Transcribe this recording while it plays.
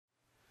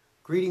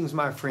Greetings,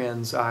 my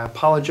friends. I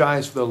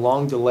apologize for the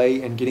long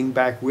delay in getting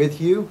back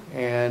with you,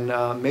 and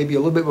maybe a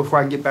little bit before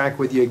I can get back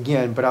with you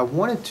again, but I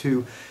wanted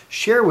to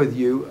share with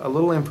you a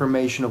little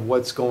information of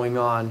what's going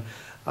on.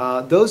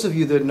 Those of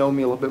you that know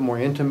me a little bit more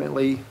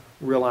intimately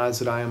realize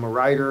that I am a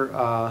writer.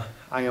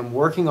 I am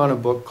working on a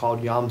book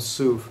called Yam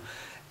Suph,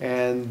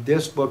 and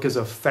this book is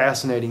a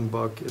fascinating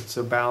book. It's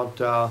about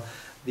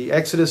the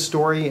Exodus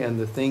story and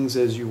the things,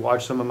 as you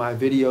watch some of my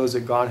videos,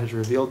 that God has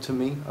revealed to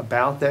me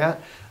about that.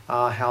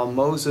 How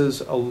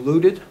Moses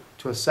alluded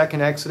to a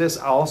second Exodus.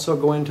 I also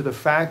go into the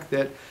fact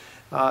that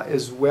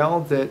as well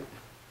that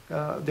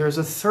there's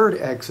a third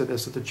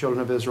Exodus that the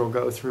children of Israel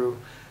go through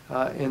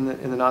in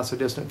the not so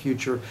distant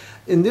future.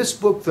 In this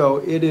book, though,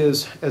 it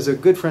is, as a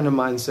good friend of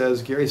mine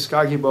says, Gary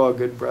Skagibo, a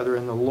good brother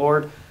in the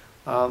Lord,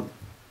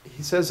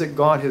 he says that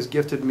God has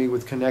gifted me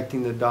with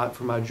connecting the dot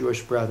for my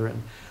Jewish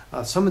brethren.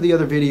 Some of the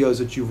other videos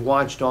that you've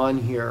watched on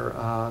here,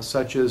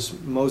 such as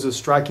Moses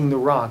striking the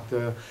rock,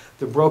 the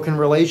broken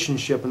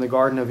relationship in the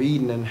Garden of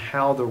Eden, and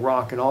how the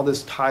rock and all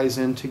this ties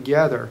in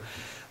together.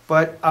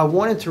 But I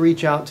wanted to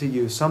reach out to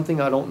you,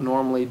 something I don't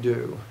normally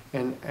do,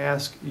 and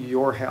ask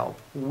your help.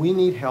 We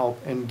need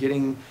help in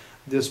getting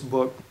this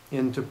book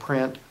into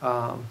print.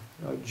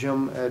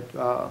 Jim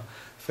at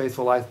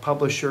Faithful Life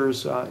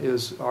Publishers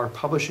is our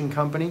publishing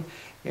company,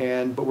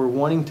 but we're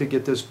wanting to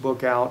get this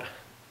book out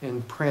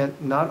in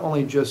print, not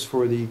only just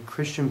for the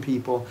Christian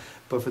people,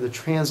 but for the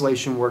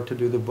translation work to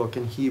do the book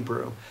in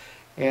Hebrew.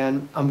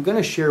 And I'm going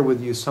to share with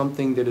you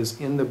something that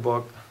is in the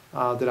book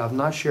that I've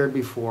not shared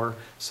before,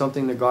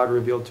 something that God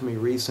revealed to me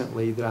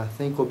recently that I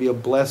think will be a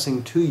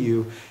blessing to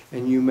you,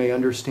 and you may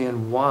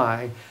understand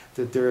why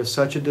that there is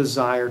such a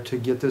desire to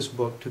get this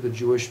book to the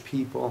Jewish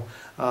people,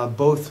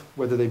 both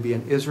whether they be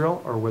in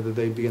Israel or whether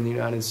they be in the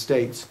United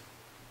States.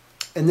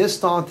 And this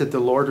thought that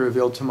the Lord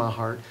revealed to my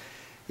heart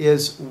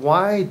is,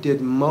 why did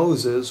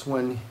Moses,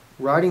 when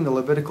writing the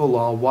Levitical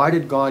law, why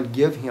did God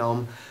give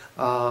him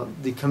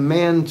the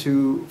command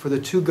for the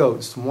two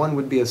goats? One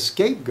would be a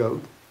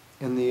scapegoat,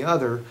 and the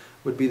other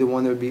would be the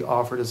one that would be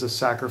offered as a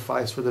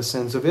sacrifice for the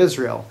sins of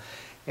Israel.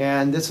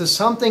 And this is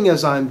something,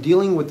 as I'm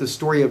dealing with the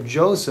story of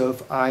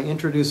Joseph, I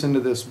introduce into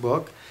this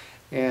book,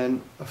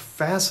 and a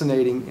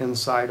fascinating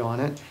insight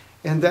on it,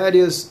 and that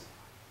is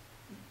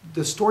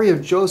the story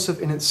of Joseph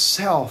in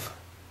itself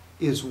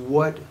is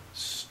what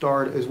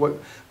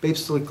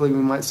basically we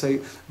might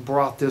say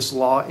brought this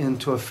law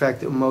into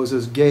effect that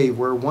Moses gave,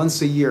 where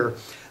once a year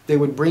they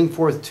would bring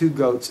forth two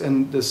goats,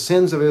 and the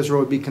sins of Israel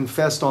would be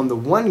confessed on the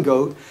one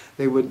goat.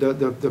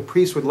 The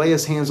priest would lay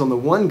his hands on the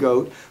one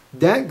goat.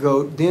 That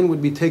goat then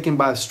would be taken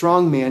by a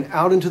strong man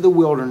out into the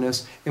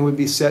wilderness and would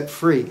be set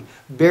free,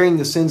 bearing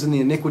the sins and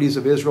the iniquities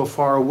of Israel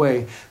far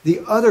away.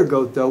 The other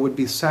goat, though, would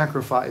be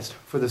sacrificed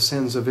for the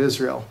sins of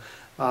Israel.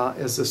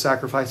 As the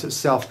sacrifice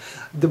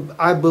itself.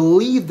 I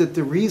believe that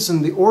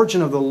the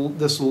origin of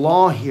this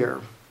law here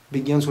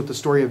begins with the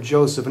story of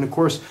Joseph. And of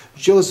course,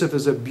 Joseph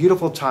is a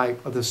beautiful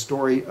type of the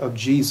story of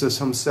Jesus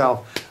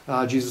himself,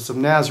 Jesus of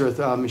Nazareth,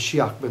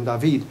 Mashiach ben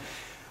David.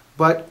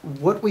 But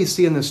what we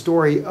see in the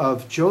story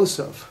of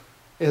Joseph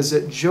is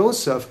that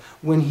Joseph,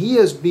 when he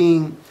is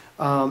being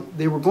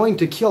they were going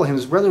to kill him,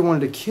 his brother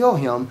wanted to kill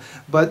him,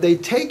 but they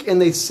take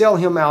and they sell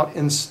him out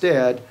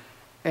instead.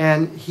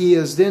 And he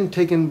is then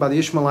taken by the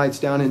Ishmaelites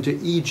down into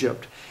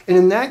Egypt. And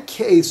in that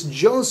case,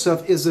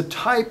 Joseph is a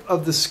type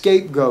of the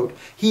scapegoat.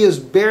 He is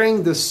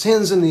bearing the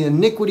sins and the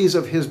iniquities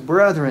of his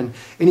brethren,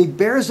 and he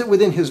bears it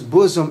within his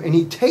bosom, and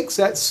he takes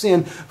that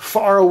sin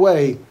far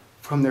away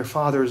from their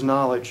father's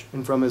knowledge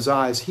and from his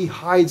eyes. He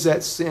hides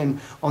that sin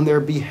on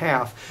their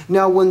behalf.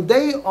 Now, when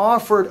they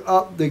offered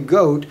up the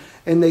goat,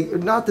 and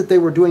not that they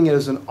were doing it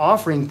as an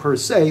offering per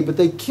se, but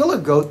they kill a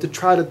goat to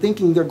try to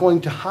thinking they're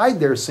going to hide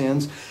their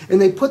sins,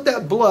 and they put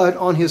that blood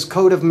on his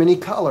coat of many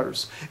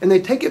colors. And they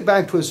take it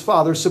back to his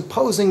father,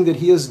 supposing that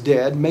he is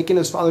dead, making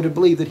his father to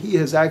believe that he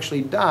has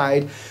actually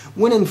died,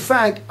 when in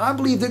fact, I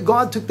believe that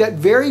God took that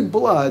very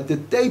blood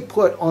that they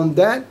put on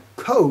that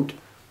coat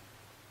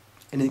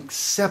and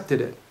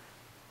accepted it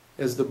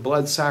as the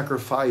blood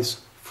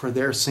sacrifice for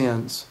their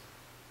sins.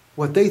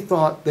 What they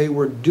thought they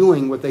were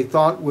doing, what they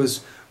thought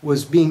was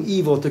being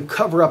evil to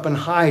cover up and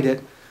hide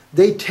it,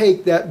 they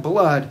take that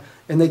blood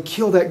and they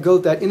kill that goat,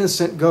 that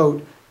innocent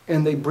goat,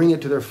 and they bring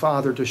it to their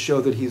father to show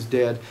that he's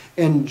dead.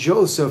 And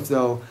Joseph,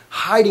 though,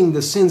 hiding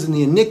the sins and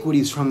the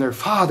iniquities from their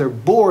father,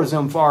 bore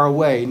them far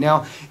away.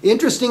 Now,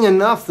 interesting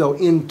enough, though,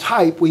 in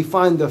type, we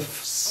find the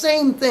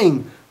same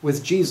thing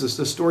with Jesus,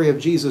 the story of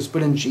Jesus.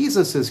 But in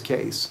Jesus'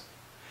 case,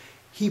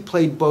 he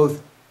played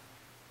both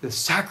the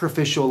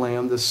sacrificial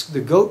lamb,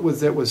 the goat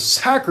that was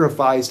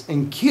sacrificed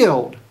and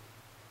killed,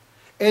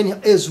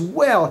 and as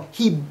well,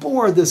 he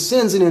bore the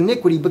sins and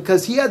iniquity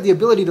because he had the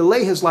ability to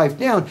lay his life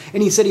down,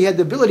 and he said he had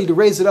the ability to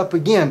raise it up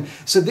again.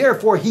 So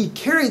therefore, he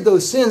carried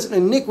those sins and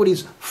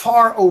iniquities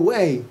far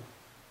away.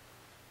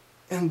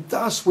 And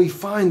thus we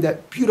find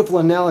that beautiful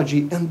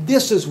analogy, and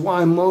this is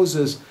why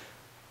Moses,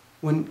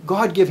 when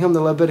God gave him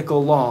the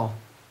Levitical law,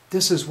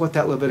 This is what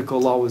that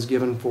Levitical law was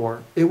given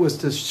for. It was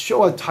to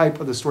show a type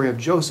of the story of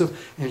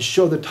Joseph and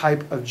show the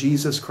type of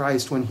Jesus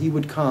Christ when he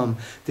would come,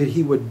 that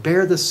he would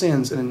bear the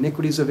sins and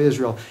iniquities of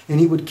Israel, and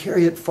he would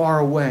carry it far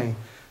away.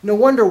 No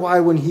wonder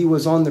why when he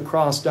was on the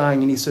cross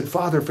dying and he said,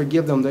 Father,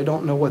 forgive them, they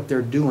don't know what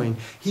they're doing.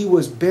 He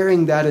was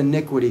bearing that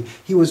iniquity.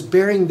 He was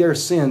bearing their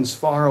sins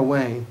far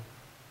away,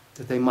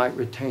 that they might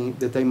retain,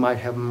 that they might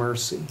have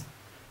mercy.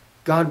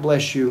 God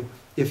bless you.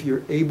 If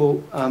you're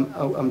able,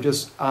 I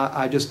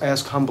just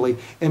ask humbly,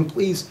 and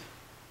please,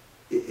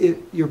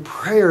 your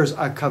prayers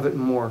I covet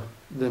more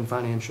than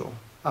financial.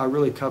 I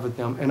really covet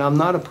them. And I'm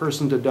not a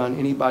person to dun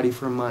anybody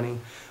for money.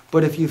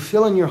 But if you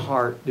feel in your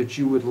heart that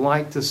you would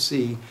like to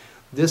see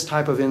this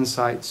type of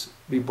insights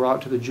be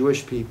brought to the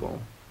Jewish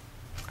people,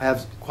 I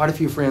have quite a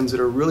few friends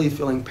that are really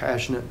feeling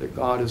passionate that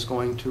God is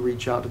going to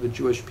reach out to the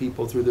Jewish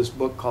people through this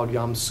book called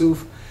Yam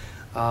Suph.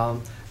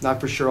 Not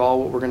for sure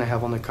all what we're going to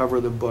have on the cover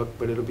of the book,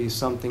 but it'll be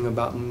something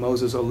about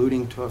Moses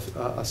alluding to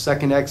a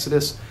second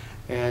Exodus,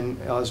 and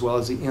as well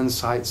as the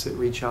insights that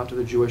reach out to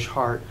the Jewish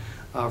heart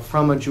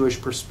from a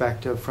Jewish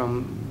perspective,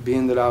 from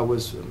being that I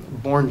was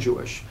born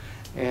Jewish.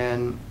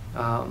 And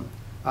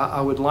I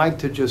would like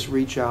to just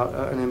reach out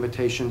an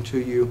invitation to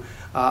you.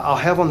 I'll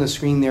have on the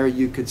screen there,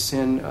 you could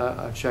send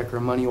a check or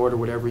a money order,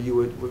 whatever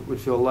you would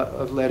feel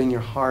led in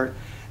your heart.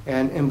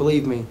 And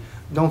believe me,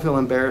 don't feel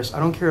embarrassed. I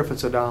don't care if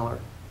it's $1.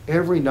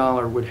 Every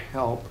dollar would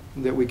help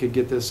that we could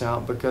get this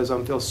out, because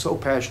I feel so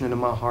passionate in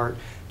my heart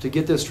to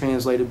get this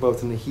translated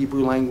both in the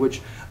Hebrew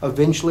language.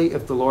 Eventually,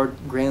 if the Lord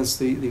grants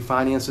the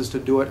finances to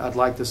do it, I'd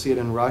like to see it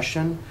in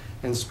Russian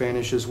and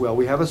Spanish as well.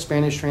 We have a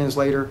Spanish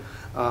translator.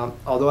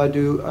 Although I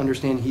do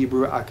understand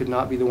Hebrew, I could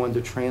not be the one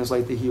to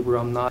translate the Hebrew.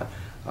 I'm not.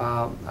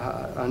 I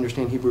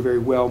understand Hebrew very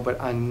well, but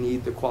I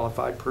need the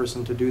qualified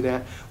person to do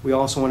that. We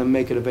also want to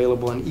make it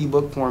available in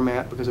ebook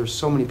format, because there's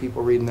so many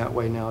people reading that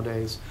way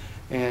nowadays.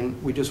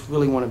 And we just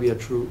really want to be a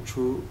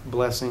true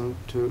blessing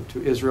to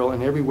Israel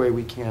in every way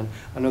we can.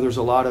 I know there's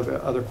a lot of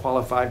other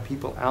qualified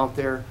people out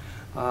there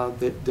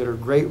that are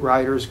great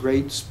writers,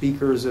 great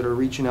speakers that are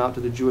reaching out to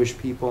the Jewish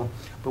people,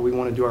 but we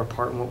want to do our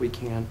part in what we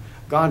can.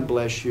 God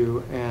bless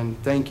you, and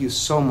thank you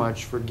so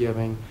much for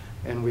giving,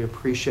 and we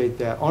appreciate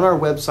that. On our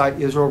website,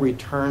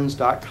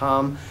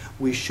 israelreturns.com,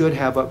 we should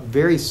have up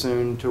very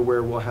soon to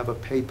where we'll have a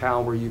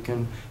PayPal where you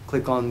can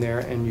click on there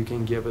and you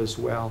can give as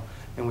well.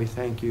 And we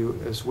thank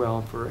you as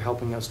well for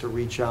helping us to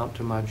reach out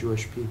to my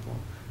Jewish people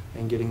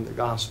and getting the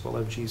gospel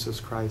of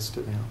Jesus Christ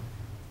to them.